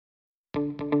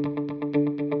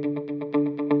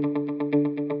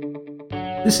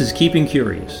This is Keeping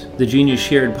Curious, the Genius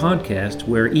Shared podcast,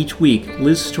 where each week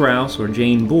Liz Strauss or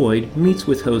Jane Boyd meets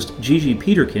with host Gigi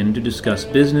Peterkin to discuss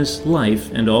business,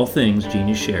 life, and all things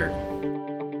Genius Shared.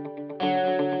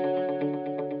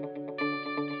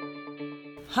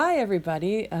 Hi,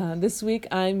 everybody. This week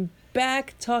I'm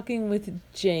back talking with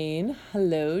Jane.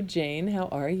 Hello, Jane. How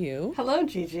are you? Hello,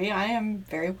 Gigi. I am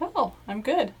very well. I'm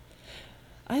good.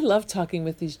 I love talking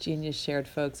with these Genius Shared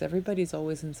folks. Everybody's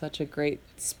always in such a great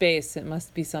space. It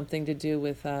must be something to do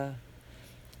with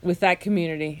that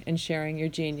community and sharing your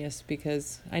genius,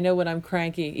 because I know when I'm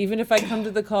cranky, even if I come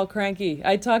to the call cranky,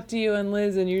 I talk to you and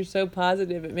Liz and you're so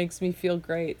positive. It makes me feel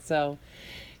great. So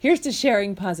here's to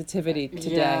sharing positivity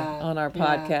today on our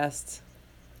podcast.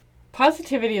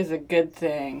 Positivity is a good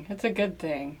thing. It's a good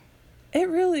thing. It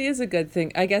really is a good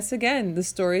thing. I guess, again, the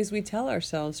stories we tell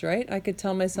ourselves, right? I could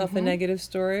tell myself a negative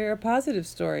story or a positive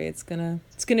story. It's gonna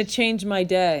change my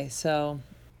day. So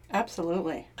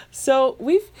Absolutely. So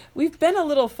we've been a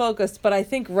little focused, but I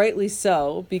think rightly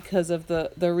so, because of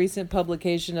the recent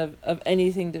publication of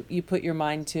anything that you put your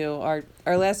mind to.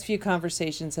 Our last few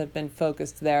conversations have been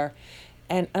focused there.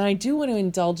 And I do want to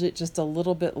indulge it just a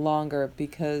little bit longer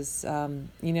because,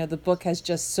 the book has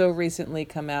just so recently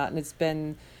come out, and it's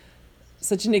been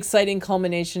such an exciting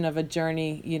culmination of a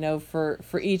journey,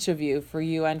 for each of you, for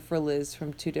you and for Liz,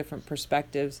 from two different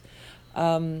perspectives.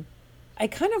 I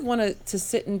kind of wanted to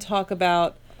sit and talk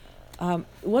about,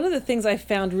 one of the things I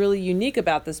found really unique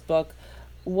about this book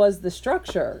was the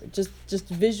structure, just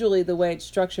visually the way it's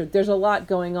structured. There's a lot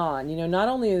going on. Not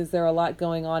only is there a lot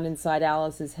going on inside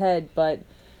Alice's head, but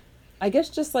I guess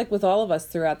just like with all of us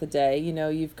throughout the day,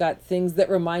 you've got things that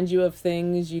remind you of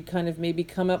things. You kind of maybe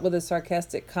come up with a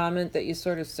sarcastic comment that you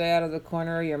sort of say out of the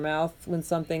corner of your mouth when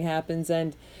something happens.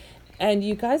 And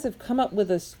you guys have come up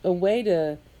with a way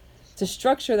to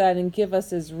structure that and give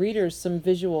us as readers some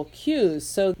visual cues.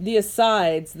 So the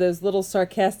asides, those little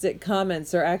sarcastic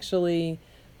comments, are actually,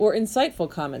 or insightful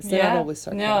comments. They're not always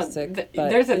sarcastic. No,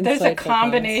 there's a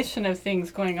combination of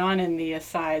things going on in the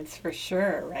asides for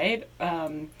sure, right?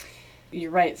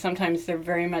 You're right. Sometimes they're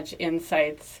very much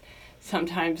insights.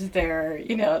 Sometimes they're,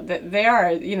 they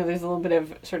are, there's a little bit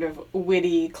of sort of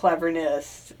witty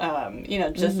cleverness, just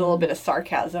a little bit of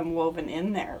sarcasm woven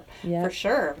in there, for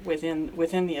sure,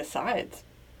 within the asides.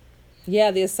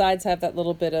 Yeah, the asides have that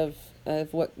little bit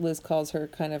of what Liz calls her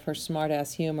kind of her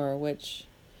smart-ass humor, which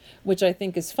I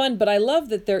think is fun. But I love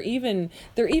that they're even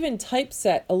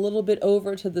typeset a little bit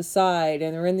over to the side,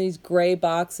 and they're in these gray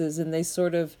boxes, and they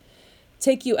sort of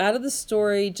take you out of the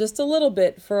story just a little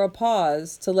bit for a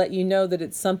pause to let you know that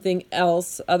it's something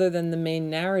else other than the main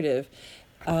narrative.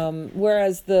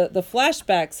 Whereas the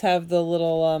flashbacks have the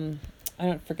little, I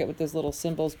don't forget what those little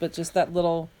symbols, but just that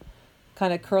little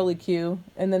kind of curly Q,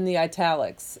 and then the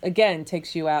italics, again,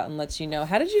 takes you out and lets you know.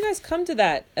 How did you guys come to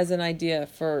that as an idea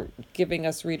for giving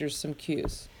us readers some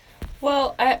cues?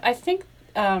 Well, I think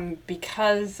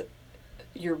because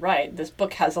you're right, this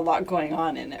book has a lot going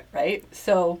on in it, right?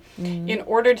 So in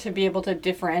order to be able to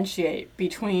differentiate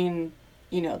between,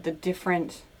 the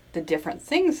different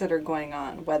things that are going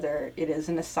on, whether it is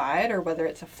an aside or whether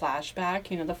it's a flashback,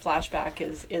 the flashback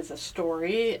is a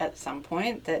story at some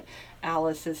point that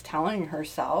Alice is telling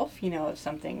herself, of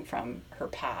something from her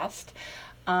past.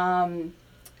 And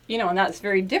that's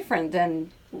very different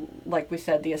than, like we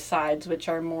said, the asides, which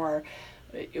are more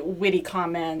witty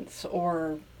comments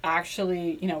or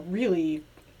actually, really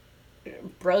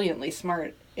brilliantly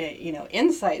smart,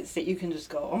 insights that you can just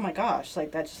go, oh my gosh,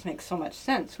 like that just makes so much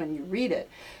sense when you read it.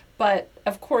 But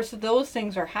of course, those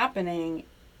things are happening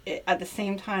at the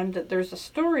same time that there's a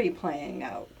story playing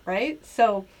out, right?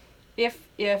 So if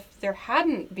there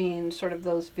hadn't been sort of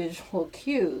those visual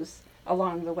cues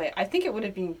along the way, I think it would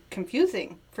have been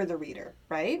confusing for the reader,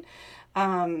 right?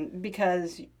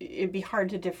 Because it'd be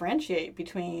hard to differentiate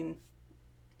between,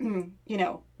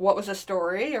 what was a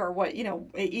story or what,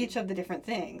 each of the different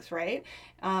things, right?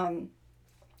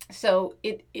 So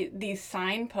these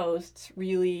signposts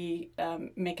really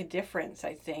make a difference,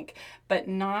 I think, but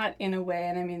not in a way,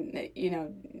 and I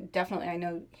mean, definitely, I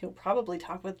know he'll probably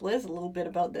talk with Liz a little bit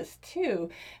about this too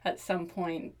at some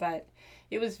point, but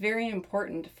it was very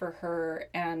important for her,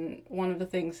 and one of the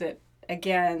things that,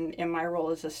 again, in my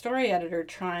role as a story editor,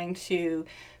 trying to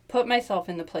put myself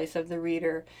in the place of the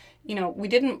reader,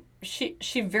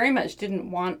 she very much didn't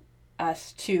want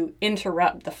us to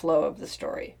interrupt the flow of the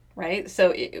story, right?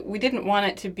 So we didn't want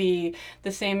it to be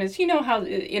the same as, how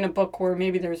in a book where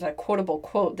maybe there's a quotable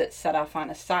quote that's set off on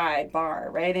a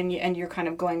sidebar, right? And you're kind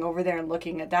of going over there and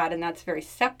looking at that, and that's very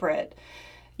separate,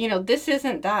 this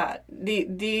isn't that.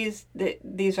 These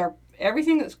are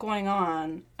everything that's going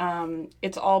on.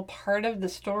 It's all part of the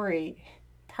story,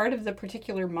 part of the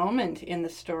particular moment in the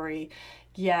story,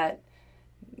 yet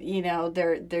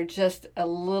they're just a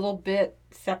little bit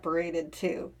separated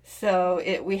too.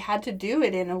 So we had to do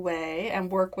it in a way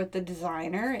and work with the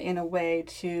designer in a way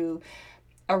to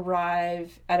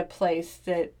arrive at a place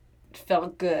that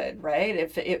felt good, right?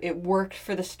 If it worked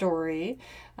for the story,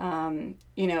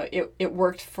 it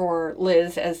worked for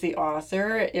Liz as the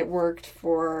author, it worked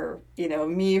for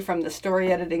me from the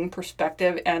story editing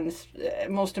perspective, and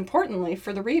most importantly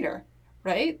for the reader,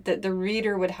 right? That the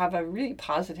reader would have a really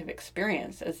positive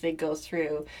experience as they go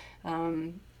through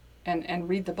and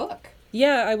read the book.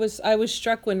 Yeah, I was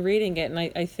struck when reading it, and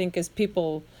I think as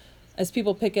people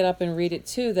pick it up and read it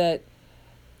too, that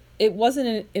it wasn't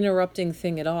an interrupting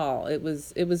thing at all. It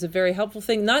was a very helpful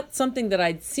thing, not something that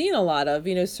I'd seen a lot of,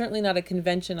 certainly not a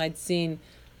convention I'd seen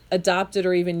adopted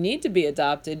or even need to be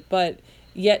adopted, but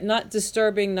yet not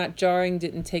disturbing, not jarring,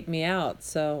 didn't take me out.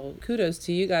 So kudos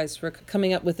to you guys for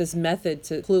coming up with this method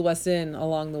to clue us in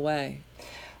along the way.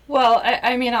 Well,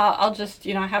 I'll just,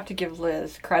 I have to give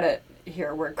Liz credit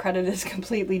here where credit is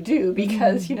completely due,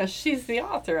 because, she's the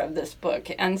author of this book.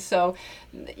 And so,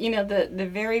 the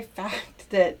very fact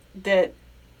that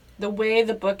the way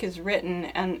the book is written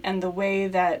and the way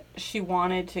that she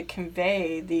wanted to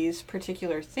convey these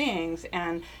particular things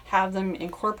and have them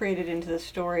incorporated into the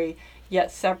story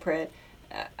yet separate,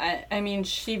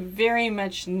 she very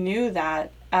much knew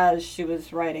that as she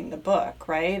was writing the book,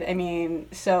 right?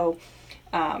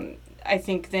 I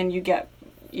think then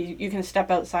you can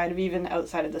step outside of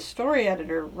the story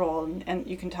editor role, and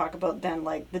you can talk about then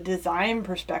like the design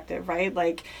perspective, right?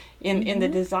 Like in the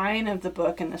design of the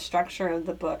book and the structure of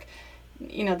the book,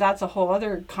 that's a whole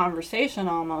other conversation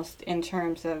almost, in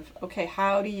terms of, okay,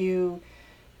 how do you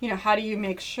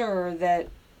make sure that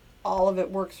all of it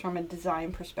works from a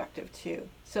design perspective too?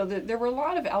 So there were a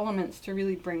lot of elements to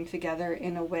really bring together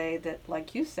in a way that,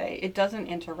 like you say, it doesn't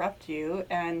interrupt you,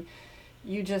 and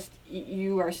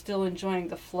you are still enjoying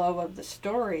the flow of the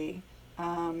story,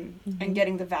 and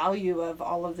getting the value of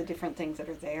all of the different things that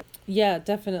are there. Yeah,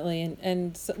 definitely.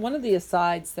 And so one of the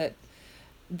asides that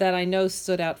I know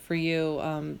stood out for you,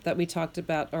 that we talked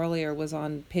about earlier, was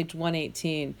on page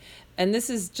 118. And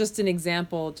this is just an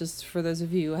example, just for those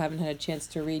of you who haven't had a chance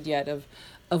to read yet, of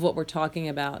what we're talking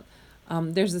about.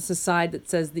 There's this aside that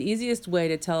says, the easiest way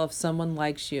to tell if someone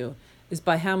likes you is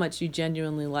by how much you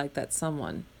genuinely like that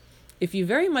someone. If you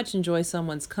very much enjoy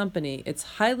someone's company, it's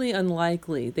highly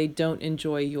unlikely they don't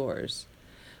enjoy yours.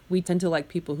 We tend to like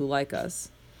people who like us.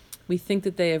 We think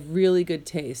that they have really good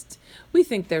taste. We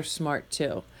think they're smart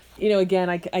too. Again,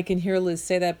 I can hear Liz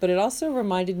say that, but it also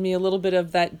reminded me a little bit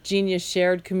of that Genius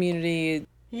Shared community.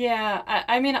 Yeah,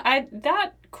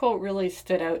 that quote really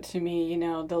stood out to me.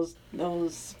 Those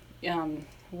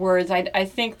words. I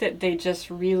think that they just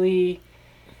really,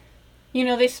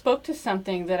 they spoke to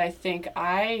something that I think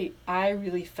I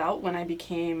really felt when I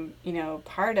became,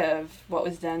 part of what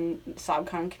was then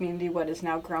SOBCON community, what has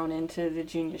now grown into the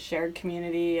Genius Shared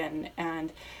community.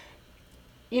 And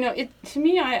to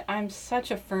me, I'm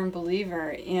such a firm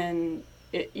believer in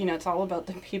it. It's all about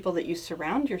the people that you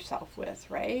surround yourself with,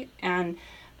 right? And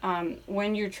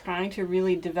when you're trying to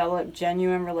really develop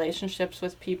genuine relationships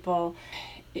with people,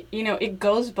 it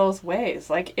goes both ways.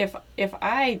 Like if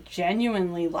I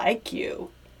genuinely like you,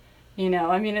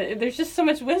 there's just so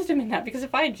much wisdom in that, because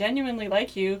if I genuinely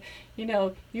like you,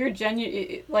 you're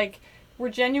we're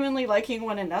genuinely liking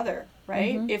one another,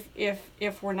 right? Mm-hmm.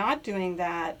 If we're not doing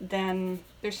that, then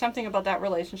there's something about that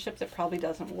relationship that probably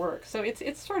doesn't work. So it's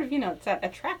sort of, it's that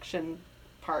attraction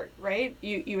part, right?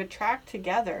 You attract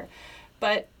together.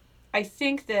 But I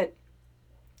think that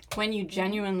when you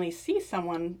genuinely see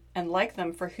someone and like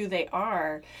them for who they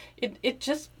are, it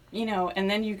just, and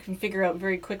then you can figure out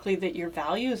very quickly that your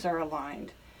values are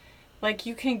aligned. Like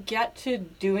you can get to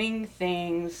doing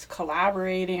things,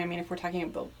 collaborating. If we're talking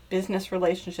about business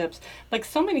relationships, like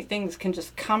so many things can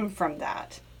just come from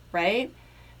that, right?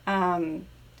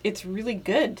 It's really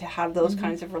good to have those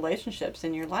kinds of relationships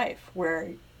in your life where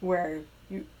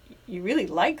you really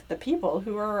like the people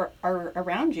who are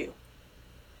around you.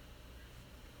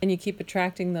 And you keep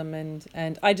attracting them,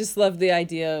 and I just love the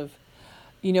idea of,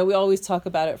 we always talk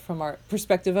about it from our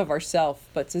perspective of ourselves,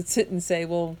 but to sit and say,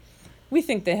 well, we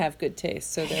think they have good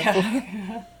taste, so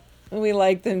therefore we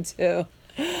like them too.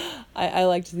 I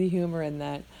liked the humor in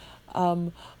that.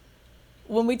 When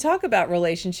we talk about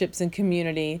relationships and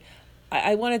community,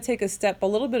 I want to take a step a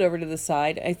little bit over to the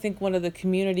side. I think one of the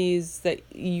communities that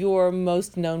you're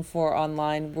most known for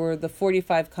online were the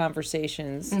 45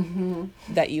 conversations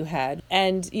that you had.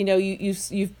 And,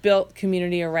 you've built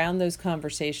community around those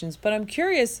conversations. But I'm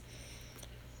curious,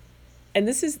 and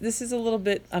this is a little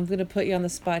bit, I'm going to put you on the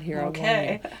spot here.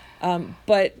 Okay.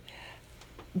 But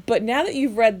now that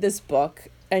you've read this book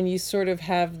and you sort of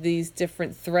have these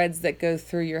different threads that go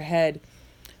through your head,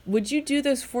 would you do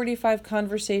those 45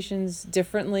 conversations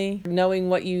differently, knowing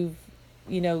what you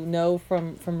know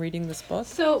from reading this book?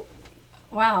 So,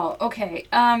 wow, okay.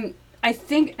 I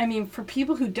think, for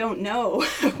people who don't know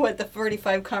what the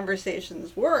 45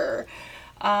 conversations were,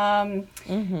 let's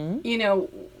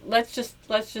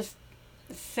just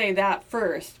say that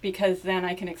first, because then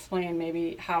I can explain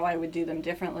maybe how I would do them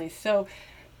differently. So,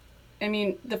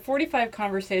 the 45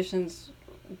 conversations,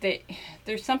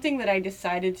 there's something that I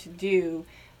decided to do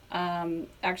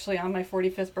actually on my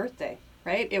 45th birthday,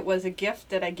 right? It was a gift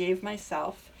that I gave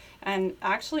myself, and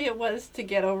actually it was to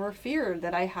get over fear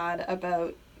that I had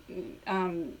about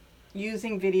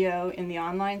using video in the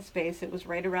online space. It was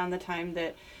right around the time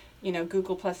that,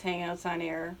 Google Plus Hangouts on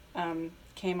Air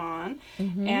came on,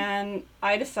 and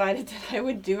I decided that I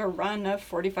would do a run of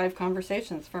 45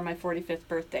 conversations for my 45th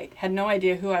birthday. Had no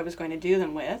idea who I was going to do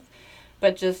them with,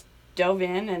 but just dove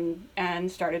in and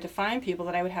started to find people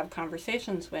that I would have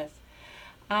conversations with.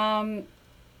 And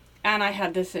I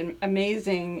had this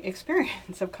amazing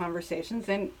experience of conversations,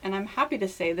 and I'm happy to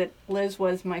say that Liz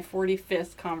was my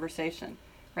 45th conversation,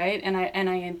 right? And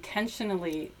I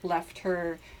intentionally left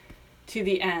her to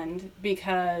the end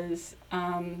because,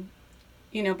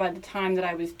 by the time that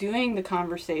I was doing the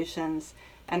conversations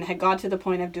and had got to the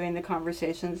point of doing the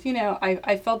conversations,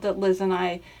 I felt that Liz and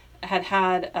I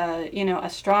had a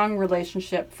strong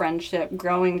relationship, friendship,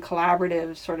 growing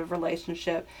collaborative sort of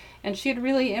relationship, and she had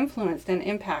really influenced and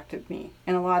impacted me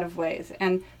in a lot of ways,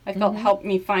 and I felt helped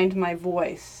me find my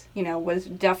voice, was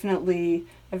definitely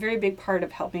a very big part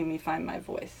of helping me find my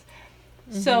voice.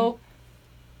 So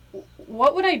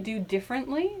what would I do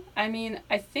differently?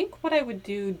 I think what I would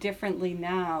do differently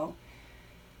now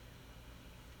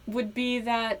would be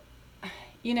that,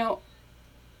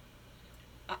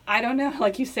 I don't know,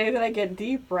 like you say that I get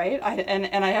deep, right?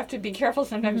 And I have to be careful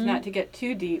sometimes not to get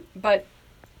too deep, but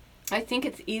I think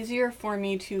it's easier for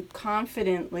me to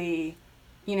confidently,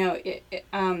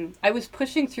 I was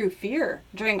pushing through fear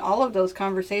during all of those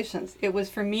conversations.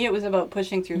 For me, it was about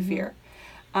pushing through fear.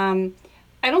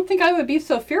 I don't think I would be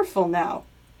so fearful now,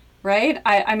 right?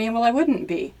 I wouldn't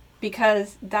be,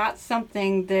 because that's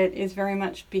something that is very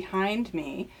much behind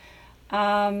me.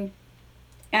 And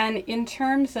in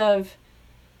terms of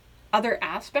other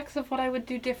aspects of what I would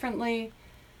do differently,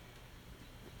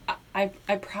 I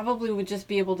probably would just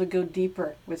be able to go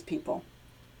deeper with people.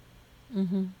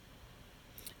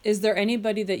 Is there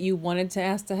anybody that you wanted to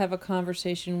ask to have a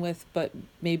conversation with, but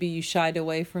maybe you shied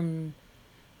away from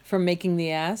making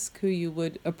the ask, who you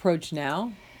would approach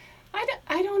now?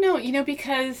 I don't know,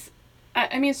 because,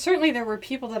 certainly there were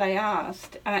people that I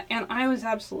asked, and I was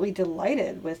absolutely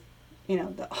delighted with,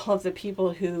 all of the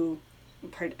people who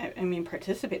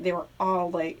participate. They were all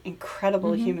like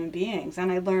incredible human beings,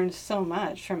 and I learned so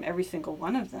much from every single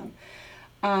one of them.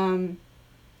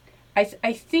 I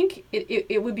think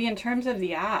it would be in terms of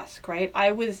the ask, right?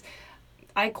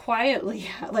 I quietly,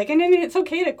 it's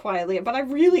okay to quietly, but I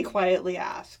really quietly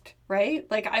asked, right?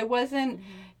 Like I wasn't,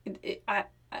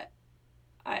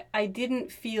 I didn't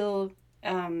feel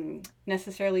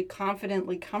necessarily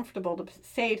confidently comfortable to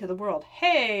say to the world,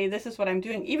 hey, this is what I'm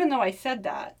doing, even though I said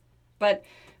that. But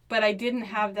I didn't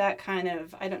have that kind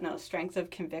of, strength of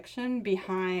conviction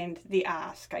behind the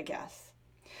ask, I guess.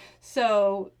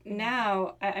 So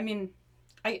now,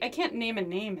 I can't name a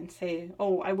name and say,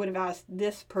 oh, I would have asked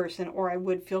this person, or I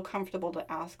would feel comfortable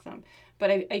to ask them. But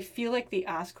I feel like the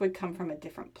ask would come from a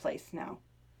different place now.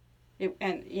 Yeah.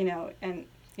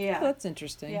 Oh, that's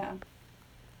interesting. Yeah.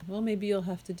 Well, maybe you'll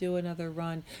have to do another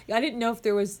run. I didn't know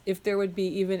if there would be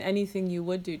even anything you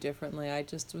would do differently. I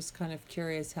just was kind of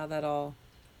curious how that all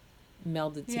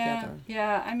melded together.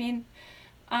 Yeah.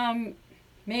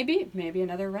 Maybe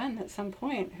another run at some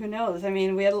point. Who knows? I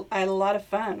had a lot of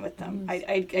fun with them.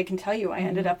 I can tell you, I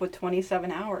ended up with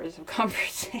 27 hours of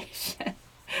conversation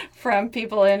from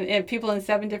people in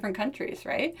 7 different countries,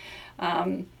 right?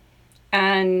 And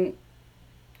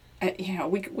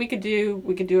we could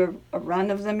do a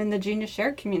run of them in the Genius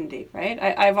Shared community, right?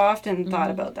 I've often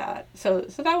thought about that. So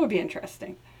that would be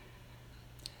interesting.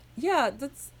 Yeah,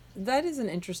 that is an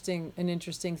interesting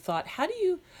thought. How do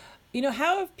you,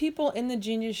 how have people in the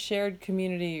Genius Shared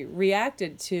community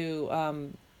reacted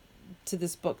to to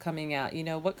this book coming out? You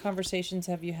know, what conversations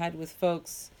have you had with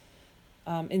folks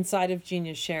inside of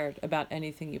Genius Shared about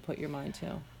anything you put your mind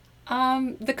to?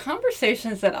 The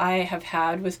conversations that I have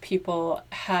had with people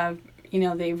have,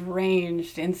 they've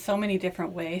ranged in so many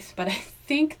different ways, but I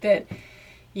think that,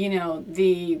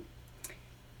 if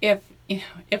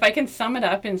I can sum it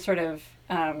up in sort of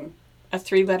a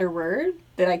 3-letter word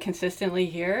that I consistently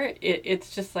hear,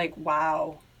 it's just like,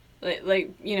 wow.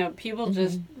 People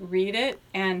just read it,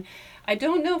 and I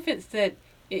don't know if it's that,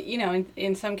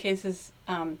 in some cases,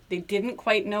 they didn't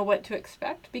quite know what to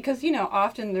expect, because,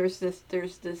 often there's this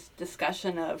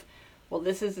discussion of, well,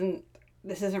 this isn't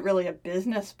really a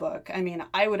business book. I mean,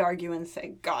 I would argue and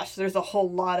say, gosh, there's a whole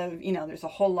lot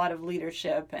of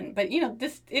leadership, but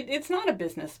it's not a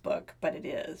business book, but it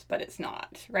is, but it's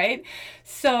not, right?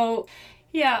 So,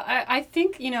 yeah, I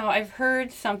think, I've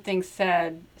heard something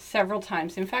said several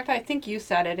times. In fact, I think you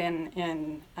said it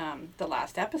in the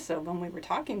last episode when we were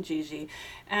talking, Gigi.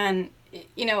 And,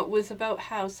 it was about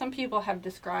how some people have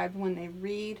described when they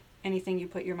read anything you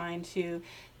put your mind to,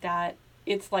 that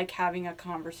it's like having a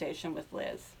conversation with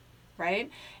Liz,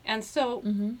 right? And so,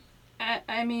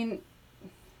 I mean,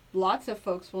 lots of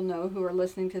folks will know who are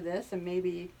listening to this, and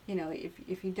maybe,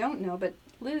 if you don't know, but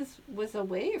Liz was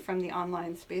away from the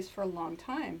online space for a long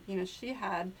time. She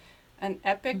had an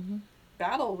epic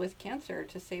battle with cancer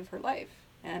to save her life.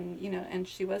 And, and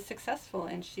she was successful,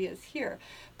 and she is here.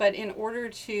 But in order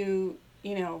to,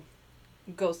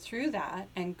 go through that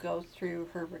and go through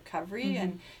her recovery,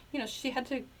 and, she had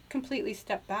to completely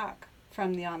step back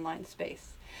from the online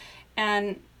space.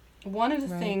 And one of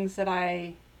the things that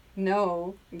I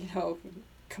know,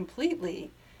 completely,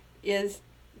 is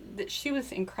that she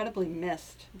was incredibly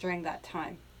missed during that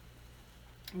time,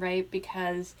 right?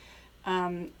 Because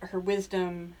her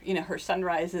wisdom, her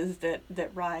sunrises that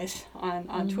rise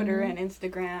on Twitter and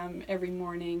Instagram every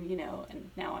morning, and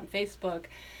now on Facebook,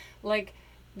 like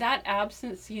that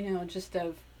absence, just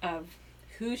of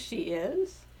who she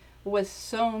is was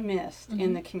so missed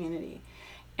in the community.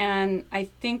 And I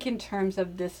think in terms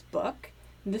of this book,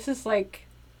 this is like,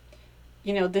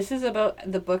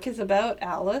 the book is about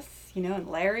Alice, and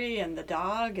Larry and the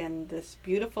dog and this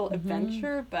beautiful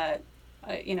adventure, but,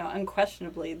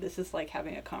 unquestionably, this is like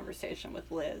having a conversation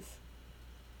with Liz.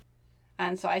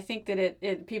 And so I think that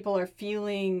it people are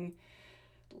feeling,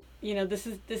 this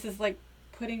is like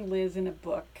putting Liz in a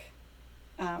book.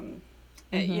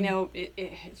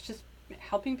 It's just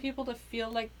helping people to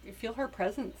feel her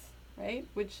presence, right?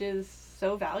 Which is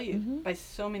so valued by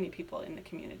so many people in the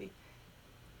community.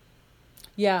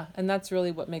 Yeah, and that's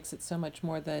really what makes it so much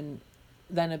more than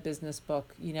a business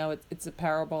book. It's a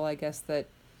parable, I guess, that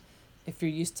if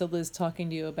you're used to Liz talking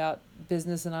to you about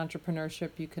business and entrepreneurship,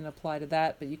 you can apply to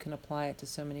that, but you can apply it to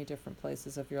so many different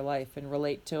places of your life and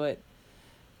relate to it.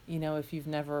 If you've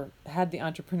never had the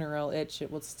entrepreneurial itch, it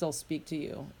will still speak to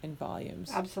you in volumes.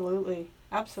 Absolutely.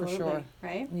 For sure.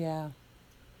 Right? Yeah.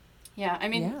 Yeah, I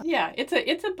mean,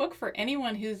 it's a book for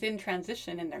anyone who's in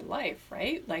transition in their life,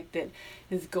 right? Like that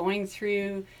is going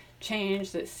through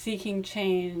change, that's seeking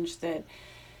change, that,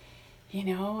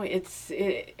 but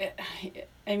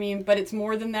it's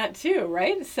more than that too,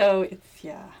 right? So it's,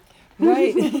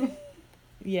 Right.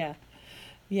 Yeah.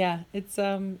 It's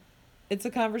a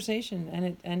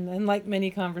conversation, and like many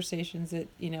conversations, it,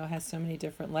 has so many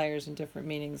different layers and different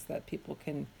meanings that people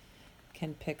can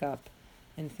pick up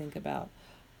and think about.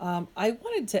 I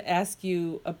wanted to ask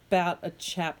you about a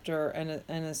chapter and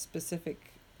a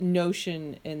specific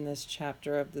notion in this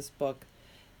chapter of this book,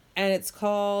 and it's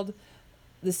called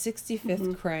The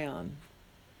 65th Crayon.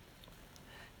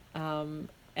 And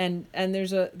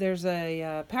there's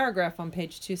a paragraph on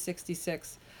page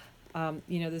 266.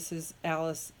 This is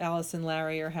Alice and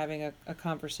Larry are having a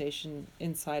conversation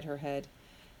inside her head,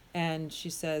 and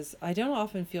she says, "I don't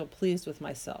often feel pleased with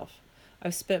myself.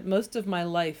 I've spent most of my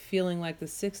life feeling like the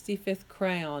 65th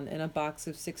crayon in a box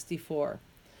of 64.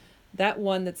 That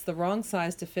one that's the wrong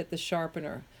size to fit the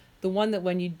sharpener. The one that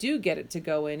when you do get it to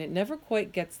go in, it never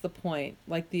quite gets the point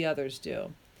like the others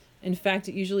do. In fact,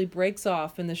 it usually breaks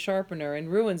off in the sharpener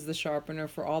and ruins the sharpener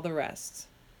for all the rest."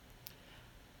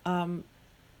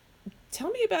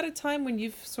 Tell me about a time when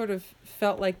you've sort of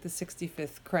felt like the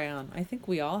 65th crayon. I think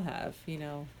we all have,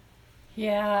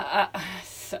 Yeah,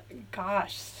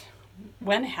 gosh,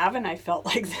 when haven't I felt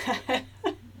like that?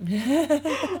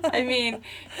 I mean,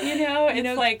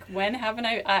 it's like, when haven't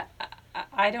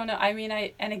I don't know. I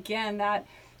mean, and again, that,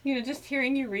 just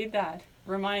hearing you read that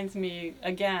reminds me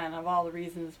again of all the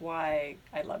reasons why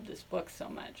I love this book so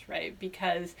much, right?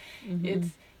 Because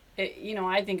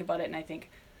I think about it and I think,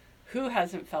 who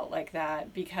hasn't felt like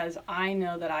that? Because I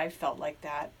know that I've felt like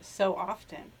that so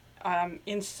often.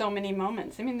 in so many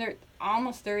moments. I mean, there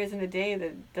isn't a day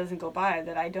that doesn't go by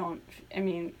that I don't. I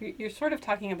mean, you're sort of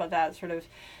talking about that sort of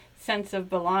sense of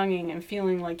belonging and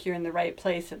feeling like you're in the right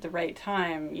place at the right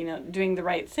time. You know, doing the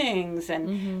right things,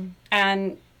 and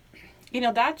you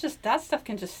know, that stuff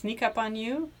can just sneak up on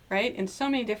you, right, in so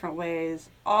many different ways,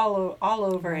 all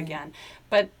over again.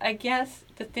 But I guess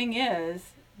the thing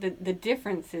is, the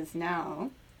difference is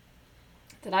now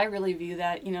that I really view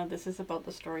that, you know, this is about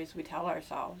the stories we tell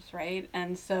ourselves, right?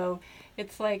 And so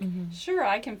it's like, sure,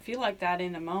 I can feel like that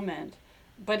in a moment,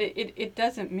 but it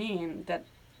doesn't mean that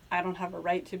I don't have a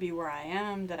right to be where I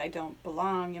am, that I don't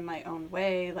belong in my own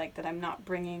way, like that I'm not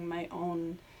bringing my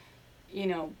own, you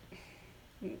know,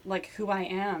 like who I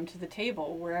am to the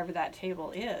table, wherever that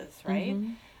table is, right?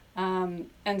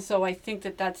 And so I think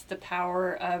that that's the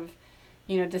power of,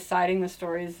 you know, deciding the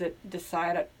stories that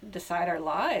decide our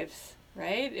lives,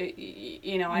 right?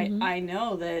 You know, I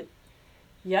know that,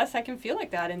 yes, I can feel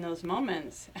like that in those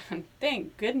moments. And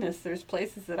thank goodness there's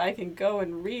places that I can go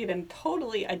and read and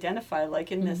totally identify,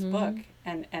 like in this book,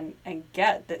 and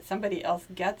get that somebody else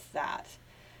gets that.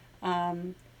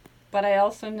 But I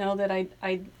also know that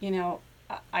I you know,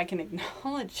 I can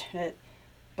acknowledge it,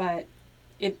 but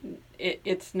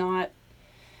it's not,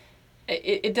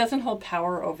 it doesn't hold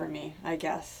power over me, I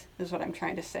guess, is what I'm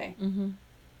trying to say.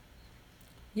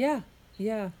 Yeah.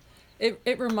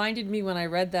 It reminded me when I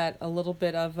read that a little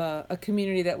bit of a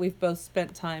community that we've both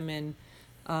spent time in,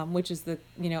 which is the,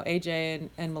 you know, AJ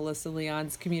and Melissa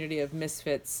Leon's community of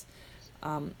misfits,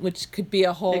 which could be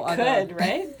a whole other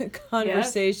right?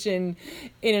 conversation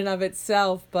in and of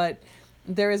itself. But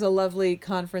there is a lovely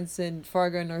conference in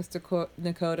Fargo, North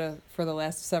Dakota for the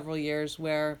last several years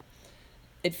where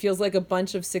it feels like a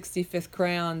bunch of 65th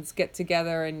crowns get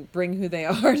together and bring who they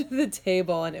are to the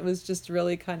table. And it was just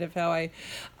really kind of how I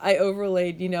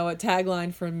overlaid, you know, a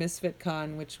tagline for Misfit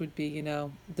Con, which would be, you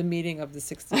know, the meeting of the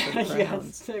 65th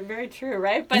crowns. Yes, very true,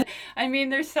 right? But I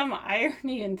mean, there's some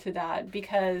irony into that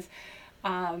because,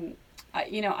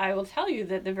 you know, I will tell you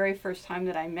that the very first time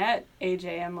that I met AJ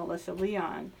and Melissa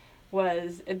Leon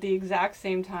was at the exact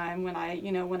same time when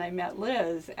I met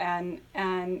Liz, and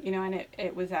you know, and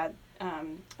it was at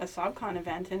a SobCon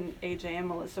event, and AJ and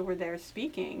Melissa were there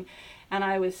speaking, and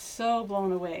I was so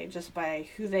blown away just by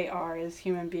who they are as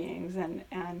human beings,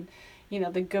 and you know,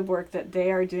 the good work that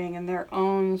they are doing in their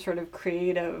own sort of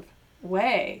creative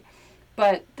way.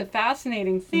 But the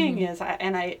fascinating thing is,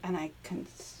 I can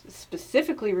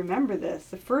specifically remember this,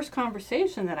 the first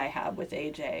conversation that I had with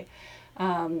AJ.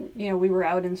 You know, we were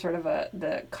out in sort of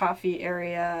the coffee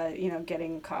area, you know,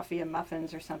 getting coffee and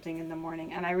muffins or something in the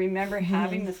morning. And I remember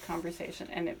having this conversation,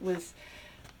 and it was,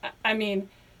 I mean,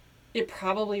 it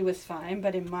probably was fine,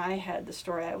 but in my head, the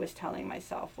story I was telling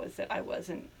myself was that I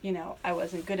wasn't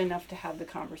good enough to have the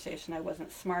conversation. I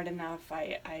wasn't smart enough.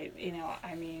 You know,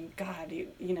 I mean, God,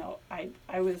 you know,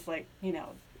 I was like, you know,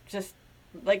 just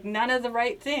like none of the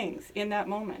right things in that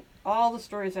moment. All the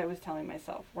stories I was telling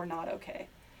myself were not okay.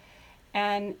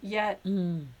 And yet,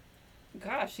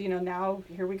 gosh, you know, now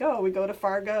here we go. We go to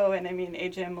Fargo, and I mean,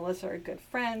 AJ and Melissa are good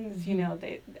friends. You know,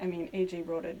 AJ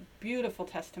wrote a beautiful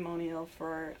testimonial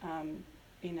for,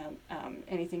 you know,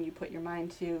 anything you put your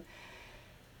mind to.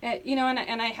 You know,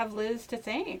 and I have Liz to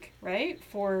thank, right,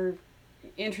 for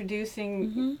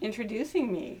introducing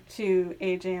me to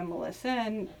AJ and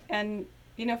Melissa, and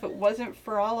you know, if it wasn't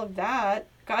for all of that,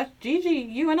 gosh, Gigi,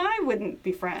 you and I wouldn't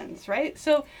be friends, right?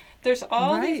 So there's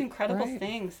all these incredible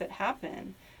things that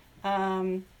happen.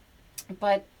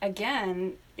 But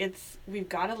again, we've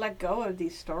got to let go of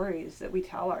these stories that we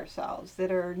tell ourselves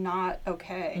that are not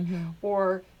okay.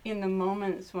 Or in the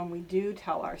moments when we do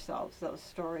tell ourselves those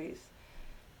stories,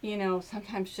 you know,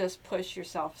 sometimes just push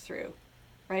yourself through,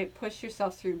 right? Push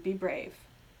yourself through, be brave,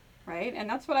 right? And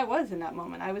that's what I was in that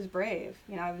moment. I was brave.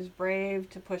 You know, I was brave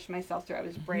to push myself through. I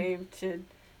was brave to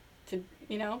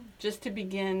you know, just to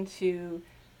begin to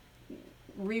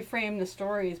reframe the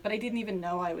stories, but I didn't even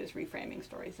know I was reframing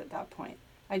stories at that point.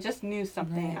 I just knew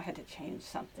something. I had to change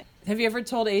something. Have you ever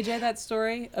told AJ that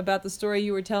story about the story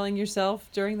you were telling yourself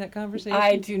during that conversation?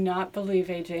 I do not believe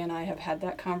AJ and I have had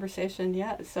that conversation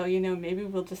yet. So, you know, maybe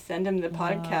we'll just send him the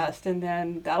podcast, and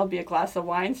then that'll be a glass of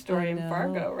wine story in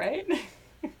Fargo, right?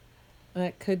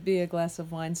 That could be a glass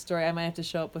of wine story. I might have to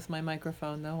show up with my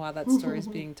microphone, though, while that story is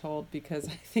being told, because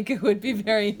I think it would be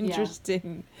very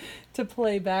interesting to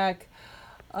play back.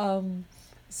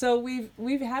 So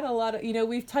we've had a lot of, you know,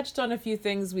 we've touched on a few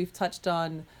things. We've touched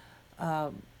on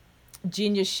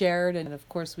Genius Shared, and of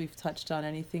course we've touched on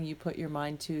anything you put your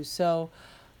mind to. So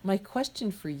my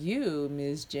question for you,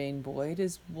 Ms. Jane Boyd,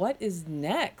 is what is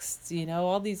next?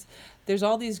 There's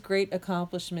all these great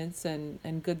accomplishments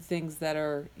and good things that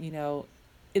are,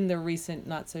 in the recent,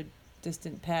 not so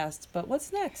distant past, but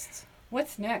what's next?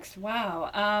 What's next?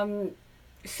 Wow.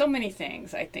 So many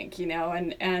things, I think,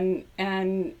 and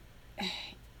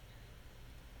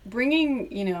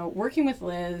bringing, working with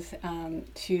Liz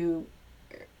to,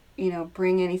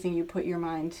 bring anything you put your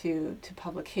mind to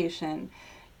publication,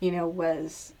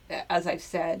 was, as I've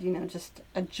said, just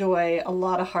a joy, a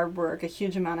lot of hard work, a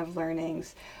huge amount of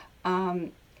learnings.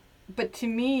 But to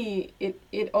me,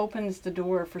 it opens the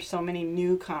door for so many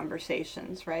new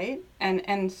conversations, right?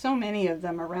 And so many of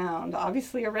them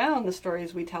obviously around the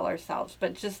stories we tell ourselves,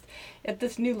 but just at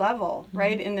this new level,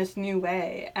 right? In this new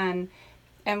way. And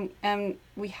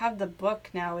we have the book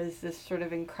now as this sort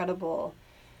of incredible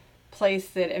place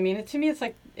that, to me, it's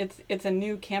like it's a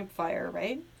new campfire,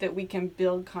 right? That we can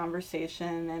build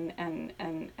conversation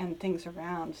and things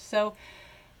around. So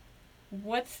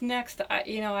what's next?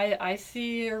 I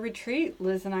see a retreat.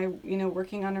 Liz and I,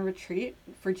 working on a retreat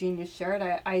for Genius Shared.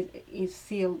 I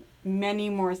see many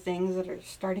more things that are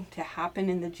starting to happen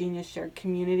in the Genius Shared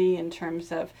community in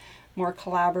terms of more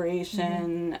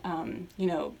collaboration,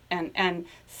 and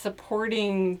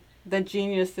supporting the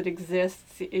genius that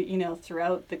exists,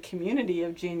 throughout the community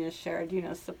of Genius Shared,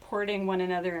 supporting one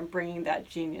another and bringing that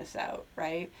genius out,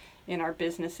 right, in our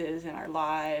businesses, in our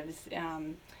lives.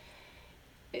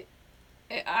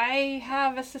 I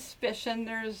have a suspicion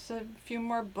there's a few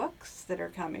more books that are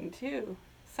coming too.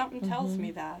 Something tells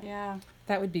me that. Yeah.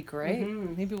 That would be great.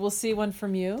 Maybe we'll see one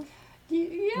from you.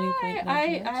 Yeah,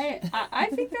 I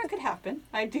think that could happen.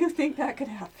 I do think that could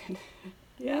happen.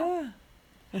 Yeah.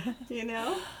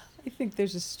 I think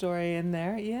there's a story in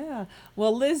there. Yeah.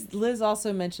 Well, Liz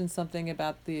also mentioned something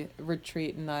about the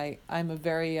retreat, and I'm a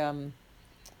very I'm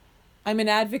an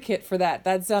advocate for that.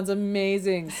 That sounds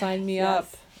amazing. Sign me up.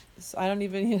 So I don't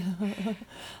even,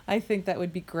 I think that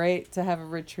would be great to have a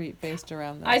retreat based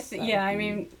around this.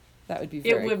 That would be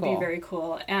very cool. It would be very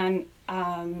cool. And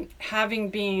having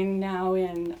been now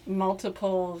in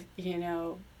multiple,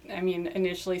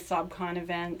 initially SobCon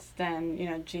events,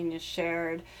 then, Genius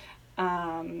Shared,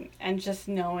 and just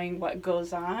knowing what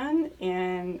goes on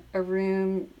in a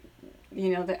room,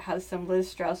 that has some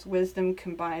Liz Strauss wisdom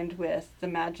combined with the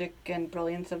magic and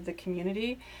brilliance of the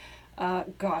community.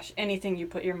 Anything you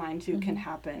put your mind to can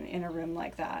happen in a room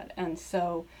like that. And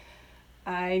so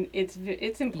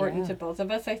it's important to both of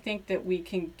us. I think that we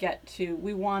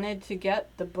wanted to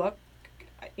get the book,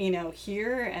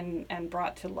 here and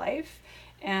brought to life.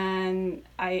 And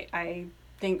I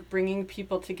think bringing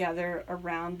people together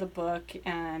around the book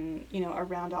and,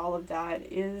 around all of that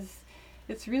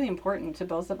it's really important to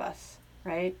both of us,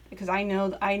 right? Because I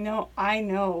know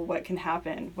what can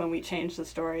happen when we change the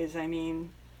stories.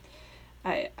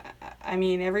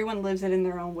 Everyone lives it in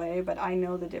their own way, but I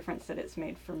know the difference that it's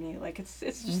made for me. Like it's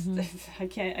just, I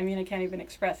can't even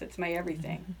express. It's my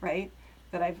everything, right?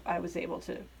 That I was able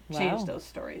to change those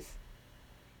stories.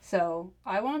 So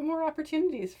I want more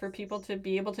opportunities for people to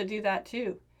be able to do that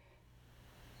too.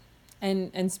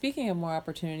 And speaking of more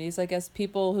opportunities, I guess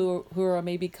people who are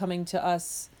maybe coming to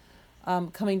us,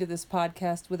 coming to this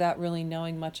podcast without really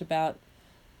knowing much about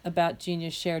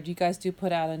Genius Shared, you guys do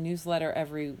put out a newsletter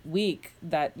every week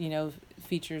that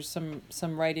features some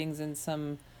writings and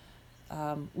some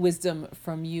wisdom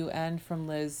from you and from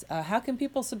Liz. How can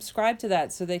people subscribe to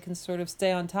that so they can sort of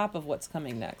stay on top of what's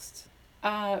coming next?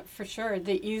 For sure,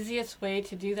 the easiest way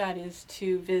to do that is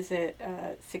to visit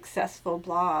Successful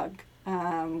Blog,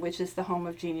 which is the home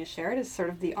of Genius Shared. It's sort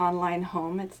of the online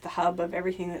home. It's the hub of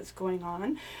everything that's going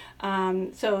on.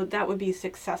 So that would be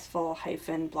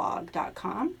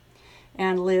successful-blog.com.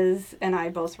 And Liz and I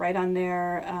both write on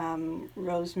there.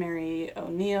 Rosemary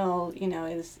O'Neill,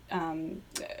 is,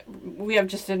 we have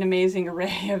just an amazing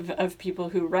array of people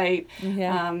who write.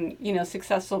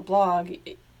 Successful Blog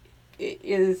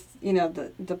is,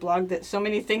 the blog that so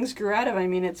many things grew out of.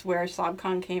 It's where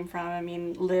SobCon came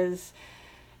from. Liz,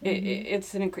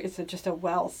 it's just a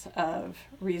wealth of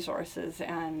resources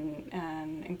and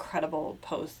incredible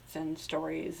posts and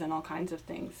stories and all kinds of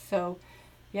things. So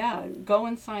yeah, go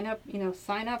and sign up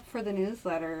for the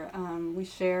newsletter. We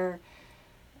share,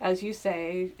 as you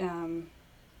say,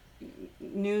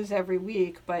 news every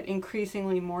week, but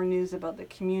increasingly more news about the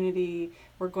community.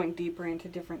 We're going deeper into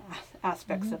different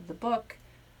aspects of the book.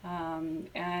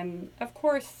 And of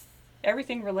course,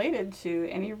 everything related to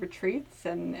any retreats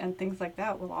and things like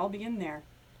that will all be in there.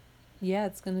 Yeah,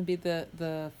 it's going to be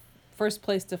the first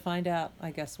place to find out,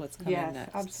 I guess, what's coming next. Yes,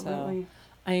 absolutely. So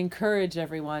I encourage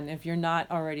everyone, if you're not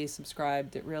already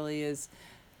subscribed, it really is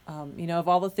Of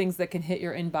all the things that can hit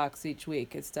your inbox each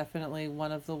week, it's definitely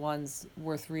one of the ones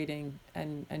worth reading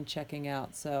and checking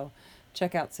out. So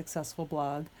check out Successful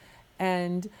Blog.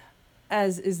 And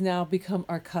as is now become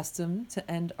our custom to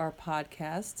end our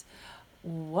podcast,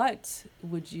 what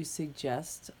would you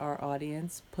suggest our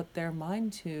audience put their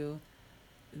mind to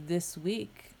this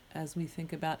week as we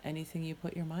think about anything you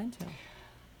put your mind to?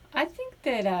 I think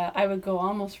that I would go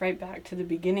almost right back to the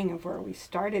beginning of where we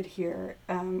started here,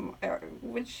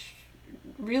 which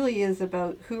really is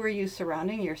about who are you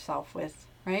surrounding yourself with,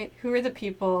 right? Who are the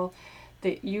people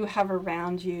that you have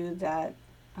around you that,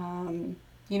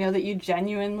 that you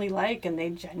genuinely like and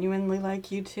they genuinely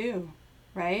like you too,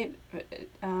 right?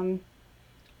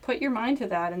 Put your mind to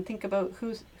that and think about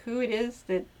who it is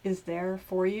that is there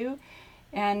for you.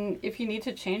 And if you need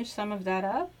to change some of that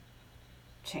up,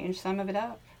 change some of it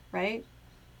up. Right?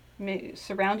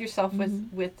 Surround yourself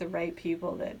with the right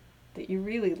people that you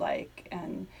really like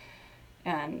and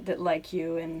that like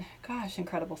you, and gosh,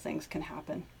 incredible things can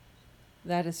happen.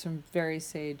 That is some very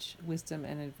sage wisdom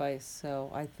and advice.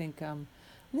 So I think I'm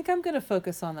going to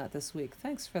focus on that this week.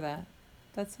 Thanks for that.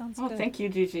 That sounds good. Thank you,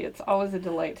 Gigi. It's always a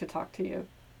delight to talk to you.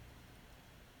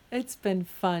 It's been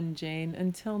fun, Jane.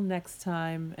 Until next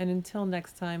time,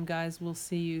 guys, we'll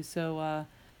see you. So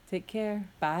take care.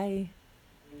 Bye.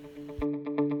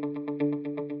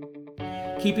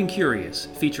 Keeping Curious,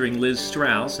 featuring Liz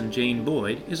Strauss and Jane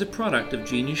Boyd, is a product of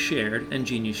Genius Shared and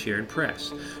Genius Shared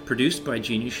Press, produced by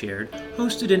Genius Shared,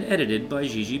 hosted and edited by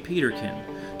Gigi Peterkin.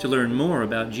 To learn more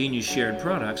about Genius Shared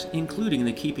products, including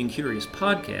the Keeping Curious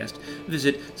podcast,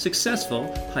 visit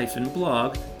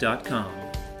successful-blog.com.